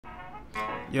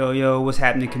Yo, what's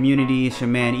happening, community? It's your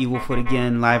man EvilFoot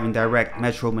again, live and direct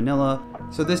Metro Manila.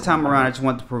 So this time around, I just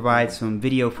want to provide some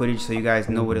video footage so you guys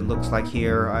know what it looks like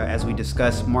here as we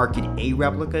discuss Market A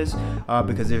replicas,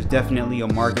 because there's definitely a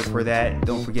market for that.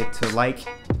 Don't forget to like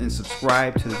and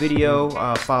subscribe to the video.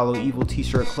 Follow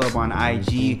EvilTshirtClub on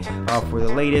IG for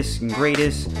the latest and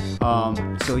greatest.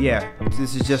 So yeah,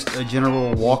 this is just a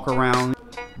general walk around.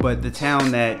 But the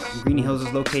town that Green Hills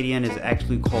is located in is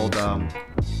actually called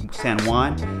San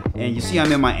Juan. And you see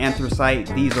I'm in my anthracite.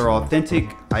 These are authentic.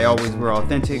 I always wear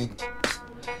authentic.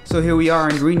 So here we are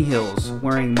in Green Hills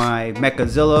wearing my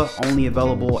Mechazilla, only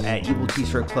available at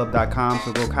EvilTshirtClub.com.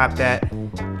 So go cop that.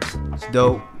 It's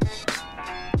dope.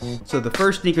 So the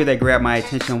first sneaker that grabbed my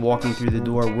attention walking through the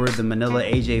door were the Manila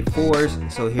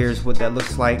AJ4s. So here's what that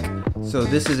looks like. So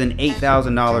this is an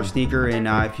 $8,000 sneaker, and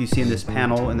if you see in this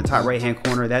panel in the top right hand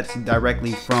corner, that's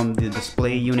directly from the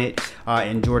display unit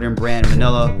in Jordan brand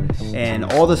Manila. And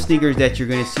all the sneakers that you're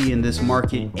going to see in this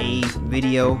Market A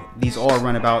video, these all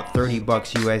run about 30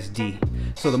 bucks USD.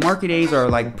 So the Market A's are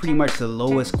like pretty much the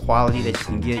lowest quality that you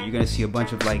can get. You're going to see a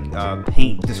bunch of like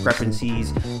paint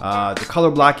discrepancies. The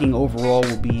color blocking overall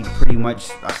will be pretty much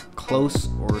close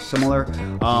or similar.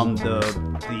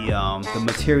 The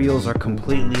materials are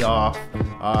completely off.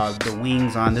 The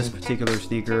wings on this particular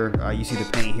sneaker, you see the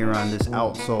paint here on this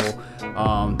outsole.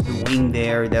 The wing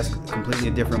there, that's completely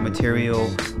a different material.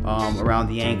 Around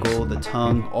the ankle, the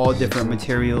tongue, all different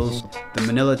materials. The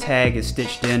Manila tag is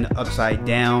stitched in upside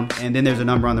down, and then there's a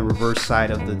number on the reverse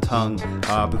side of the tongue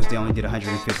because they only did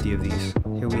 150 of these.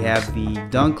 Here we have the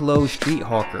Dunk Low Street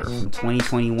Hawker from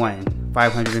 2021,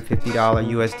 $550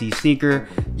 USD sneaker,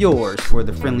 yours for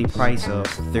the friendly price of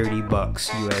 30 bucks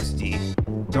USD.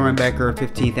 Doernbecher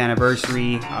 15th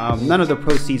anniversary. None of the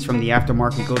proceeds from the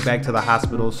aftermarket go back to the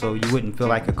hospital, so you wouldn't feel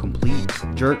like a complete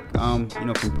jerk, you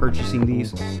know, from purchasing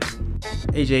these.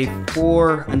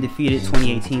 AJ4 undefeated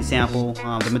 2018 sample.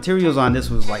 The materials on this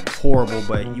was like horrible,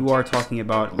 but you are talking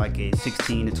about like a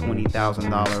 $16,000 to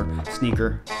 $20,000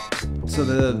 sneaker. So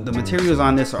the materials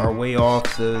on this are way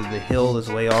off. The heel is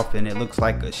way off, and it looks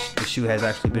like the shoe has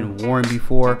actually been worn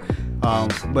before.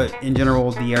 But in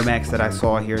general, the Air Max that I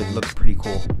saw here looked pretty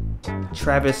cool.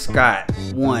 Travis Scott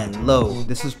 1 low.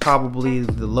 This is probably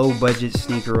the low budget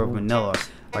sneaker of Manila.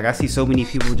 Like, I see so many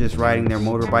people just riding their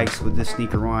motorbikes with this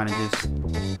sneaker on and just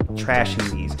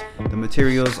trashing these. The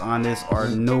materials on this are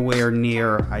nowhere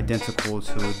near identical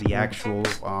to the actual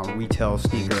retail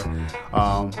sneaker.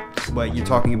 But you're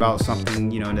talking about something,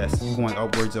 you know, that's going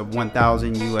upwards of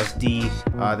 1,000 USD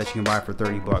that you can buy for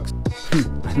 30 bucks.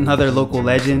 Another local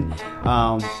legend.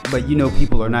 But you know,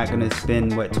 people are not going to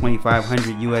spend what,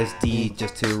 2,500 USD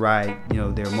just to ride, you know,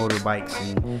 their motorbikes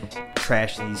and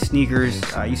trash these sneakers.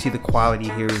 You see the quality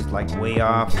here is like way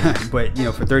off. But you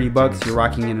know, for 30 bucks you're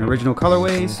rocking in original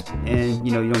colorways, and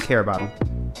you know, you don't care about them.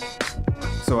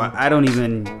 So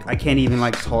I can't even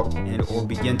like talk or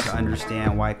begin to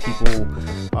understand why people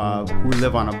who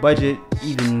live on a budget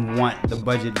even want the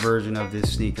budget version of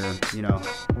this sneaker. You know,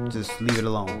 just leave it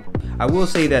alone. I will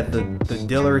say that the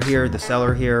dealer here, the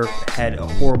seller here, had a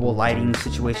horrible lighting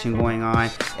situation going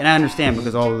on, and I understand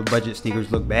because all of the budget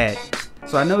sneakers look bad.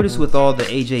 So I noticed with all the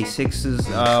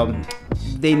AJ6s,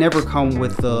 they never come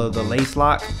with the lace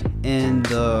lock, and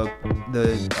the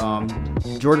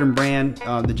Jordan brand,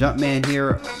 the Jumpman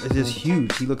here is just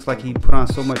huge. He looks like he put on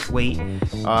so much weight.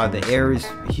 The air is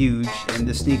huge, and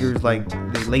the sneakers, like,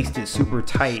 they laced it super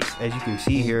tight, as you can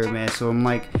see here, man. So I'm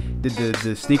like, did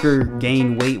the sneaker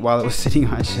gain weight while it was sitting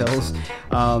on shelves?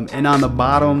 And on the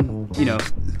bottom, you know,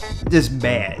 just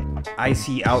bad.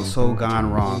 Icy outsole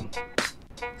gone wrong.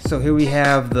 So here we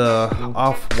have the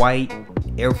off-white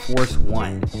Air Force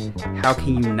One. How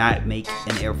can you not make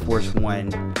an Air Force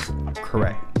One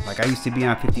correct? Like, I used to be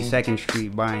on 52nd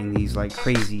Street buying these like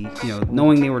crazy, you know,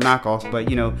 knowing they were knockoffs, but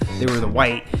you know, they were the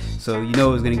white, so you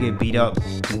know it was gonna get beat up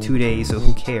in 2 days, so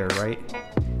who cares, right?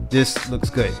 This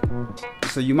looks good.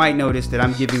 So you might notice that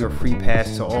I'm giving a free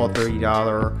pass to all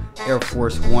 $30 Air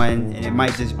Force One, and it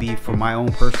might just be from my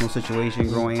own personal situation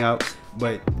growing up,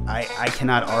 but I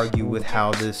cannot argue with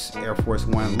how this Air Force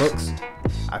One looks.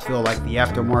 I feel like the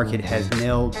aftermarket has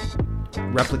nailed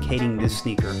replicating this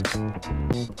sneaker.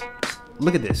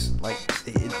 Look at this. Like,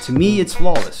 to me, it's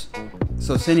flawless.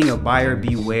 So sending a buyer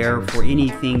beware for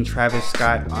anything Travis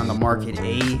Scott on the Market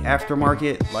A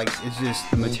aftermarket. Like, it's just,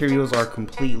 the materials are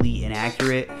completely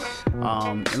inaccurate.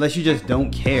 Unless you just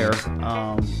don't care.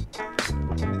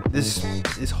 This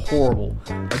is horrible.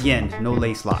 Again, no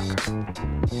lace lock.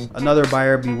 Another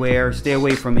buyer beware. Stay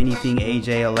away from anything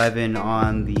AJ11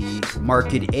 on the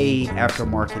Market A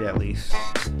aftermarket, at least.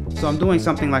 So I'm doing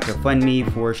something like a fund me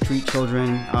for street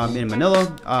children in Manila.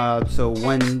 So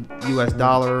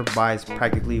 $1 buys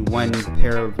practically one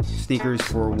pair of sneakers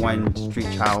for one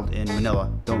street child in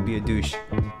Manila. Don't be a douche.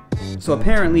 So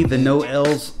apparently the no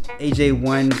L's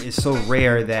AJ1 is so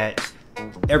rare that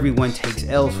everyone takes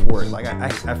L's for it. Like I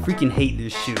freaking hate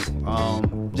this shoe.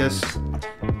 Just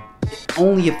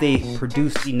only if they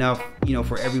produced enough, you know,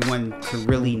 for everyone to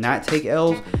really not take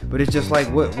L's. But it's just like,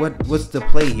 what's the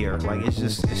play here? Like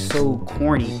it's so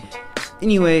corny.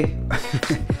 Anyway,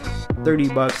 30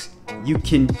 bucks. You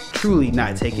can truly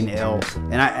not take an L,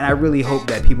 and I really hope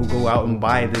that people go out and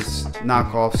buy this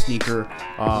knockoff sneaker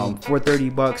for 30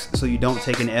 bucks so you don't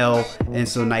take an L, and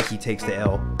so Nike takes the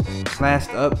L. Last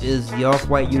up is the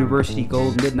Off-White University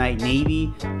Gold Midnight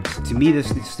Navy. To me, this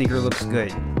sneaker looks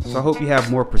good, so I hope you have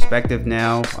more perspective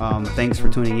now. Thanks for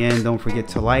tuning in. Don't forget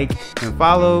to like and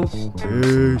follow.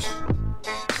 Peace.